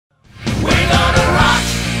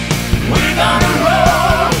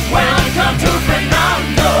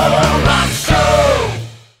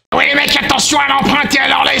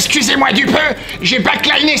J'ai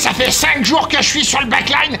backliné, ça fait 5 jours que je suis sur le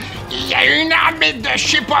backline. Il y a une armée de je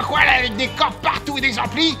sais pas quoi là, avec des corps partout, des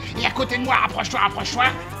amplis. Et à côté de moi, rapproche-toi, rapproche-toi,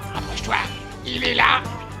 rapproche-toi. Il est là,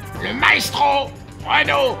 le maestro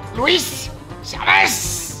Renaud Louis Servais.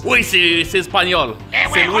 Oui, c'est espagnol.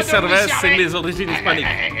 C'est Louis Servais, c'est les origines hispaniques.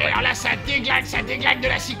 Alors là, ça déglague de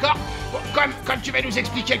la scie-corde. Bon, comme tu vas nous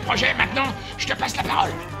expliquer le projet, maintenant, je te passe la parole.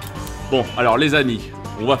 Bon, alors les amis,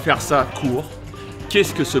 on va faire ça court.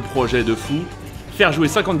 Qu'est-ce que ce projet de fou? Faire jouer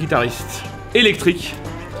 50 guitaristes électriques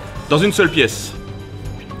dans une seule pièce.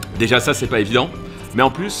 Déjà ça, c'est pas évident. Mais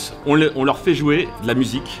en plus, on leur fait jouer de la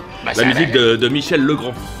musique. Bah, la musique de Michel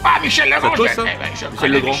Legrand. Ah, Michel Legrand,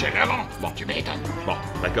 Michel Legrand. Michel Legrand. Bon, tu m'étonnes. Bon,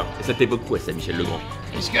 d'accord. Et ça t'évoque quoi, ça, Michel Legrand?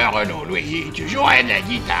 Est-ce que Renaud Louis, tu jouerais de la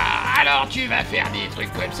guitare, alors tu vas faire des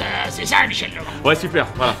trucs comme ça. C'est ça, Michel Legrand? Ouais, super,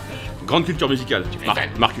 voilà. Grande culture musicale.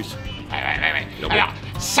 Markus. Ouais. Alors,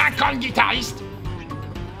 50 guitaristes,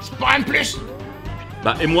 c'est pas un de plus?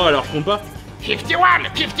 Bah, et moi, alors, je compte pas?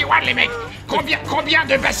 51 les mecs. Combien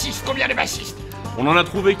de bassistes? On en a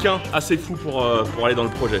trouvé qu'un assez fou pour aller dans le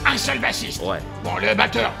projet. Un seul bassiste? Ouais. Bon, le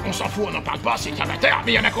batteur, on s'en fout, on n'en parle pas, c'est qu'un batteur,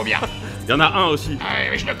 mais il y en a combien? Il y en a un aussi.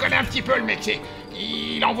 Ouais, je le connais un petit peu, le mec,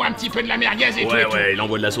 il envoie un petit peu de la merguez et tout. Ouais, il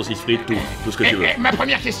envoie de la saucisse frite, tout ce que tu veux. Ma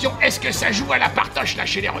première question, est-ce que ça joue à la partoche là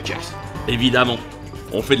chez les rockers? Évidemment.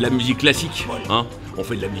 On fait de la musique classique, hein. On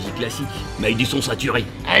fait de la musique classique, mais avec du son saturé.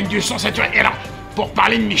 Avec du son saturé. Et alors, pour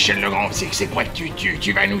parler de Michel Legrand, c'est quoi que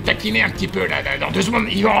tu vas nous taquiner un petit peu là, dans 2 secondes?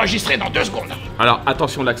 Il va enregistrer dans 2 secondes. Alors,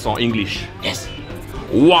 attention l'accent English. Yes.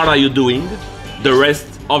 What are you doing the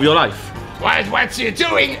rest of your life? What you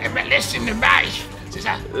doing? Listen to me. C'est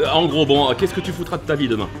ça? En gros, bon, qu'est-ce que tu foutras de ta vie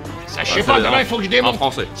demain? Ça, je sais pas, demain il faut que je démonte. En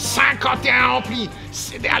français. 51 amplis.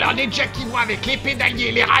 Alors les jacks qui vont avec les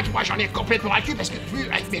pédaliers, les racks, moi j'en ai complètement raccu parce que vu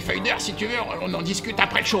avec mes feuilles d'heure, si tu veux, on en discute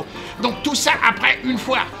après le show. Donc tout ça après, une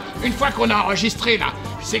fois qu'on a enregistré là,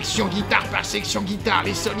 section guitare par section guitare,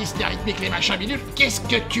 les solistes, les rythmiques, les machins bidules, qu'est-ce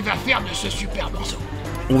que tu vas faire de ce super morceau?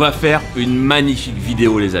 On va faire une magnifique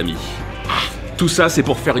vidéo, les amis. Tout ça, c'est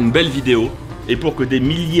pour faire une belle vidéo et pour que des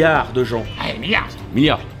milliards de gens... Ah, des milliards?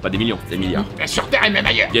 Milliards, pas des millions, des milliards. Sur Terre et même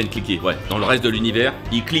ailleurs. Viennent cliquer, ouais. Dans le reste de l'univers,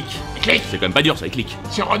 ils cliquent. Ils cliquent? C'est quand même pas dur, ça, ils cliquent.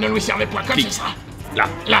 Sur renaudlouisservais.com, c'est ça? Là.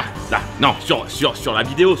 Non, sur la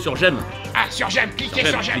vidéo, sur j'aime. Ah, sur j'aime, cliquez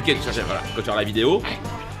sur j'aime. Cliquez sur j'aime, voilà. Sur la vidéo. Ouais.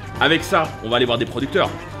 Avec ça, on va aller voir des producteurs.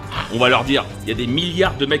 On va leur dire, il y a des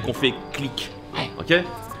milliards de mecs qui ont fait clic. Ouais. Ok?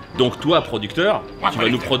 Donc toi, producteur, tu vas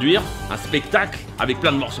nous produire un spectacle avec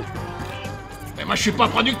plein de morceaux. Mais moi je suis pas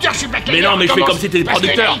producteur, je suis backliner. Mais non, mais je fais comme si t'étais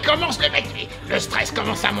producteur. Il commence le mec, le stress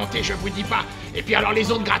commence à monter, je vous dis pas. Et puis alors les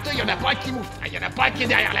autres gratteux, il y en a pas un qui mouffe. Il y en a pas un qui est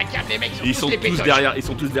derrière la cave, les mecs ils sont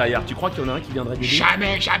tous derrière. Tu crois qu'il y en a un qui viendrait d'aider?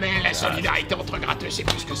 Jamais, la solidarité entre gratteux, c'est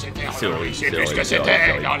plus que c'était. C'est plus que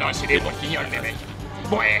c'était. Non, c'est des brocagnoles les mecs.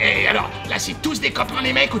 Bon, et alors, là c'est tous des copains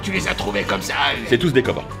les mecs ou tu les as trouvés comme ça? C'est tous des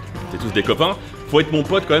copains. Faut être mon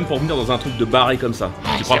pote quand même pour venir dans un truc de barré comme ça.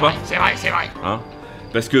 Tu crois pas? C'est vrai. Hein?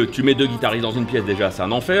 Parce que tu mets 2 guitaristes dans une pièce déjà, c'est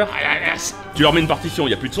un enfer. Tu leur mets une partition, il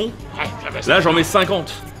n'y a plus de son. Là j'en mets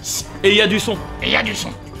 50. Et il y a du son.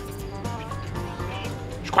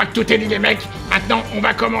 Je crois que tout est dit les mecs. Maintenant on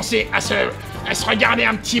va commencer à se regarder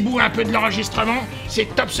un petit bout un peu de l'enregistrement.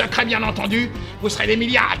 C'est top secret bien entendu. Vous serez des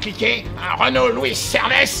milliards à cliquer. Renaud Louis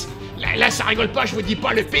Servais. Là ça rigole pas, je vous dis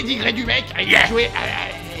pas le pédigré du mec. Il a joué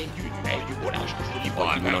du boulage, je vous dis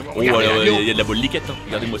pas. Il y a de la bonne liquette, hein.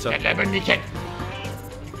 Regardez-moi ça. Il y a de la bonne liquette.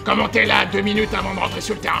 Comment t'es là 2 minutes avant de rentrer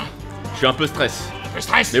sur le terrain? Je suis un peu stress.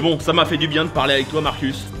 Mais bon, ça m'a fait du bien de parler avec toi,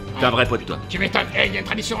 Markus. T'es un vrai pote, toi. Tu m'étonnes. Il y a une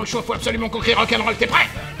tradition dans le show, faut absolument qu'on crie rock'n'roll. T'es prêt?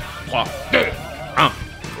 3, 2, 1.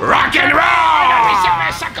 Rock'n'roll!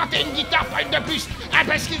 51 guitares, pas une de plus. Un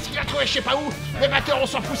bassiste qui l'a trouvé je sais pas où. Les batteurs, on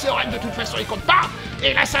s'en fout, c'est oral, de toute façon, ils comptent pas.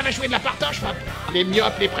 Et là, ça va jouer de la partage. Les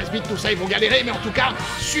myopes, les presbytes, tout ça, ils vont galérer. Mais en tout cas,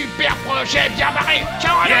 super projet, bien barré.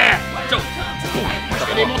 Ciao, Ciao. Je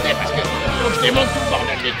vais les monter parce que faut que je démonte tout le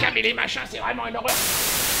bordel, les câbles et les machins, c'est vraiment une horreur.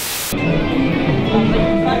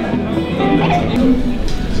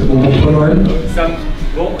 C'est bon, Noël?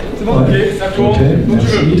 Bon, c'est bon, ok, ça tourne. Ok,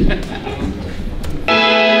 merci.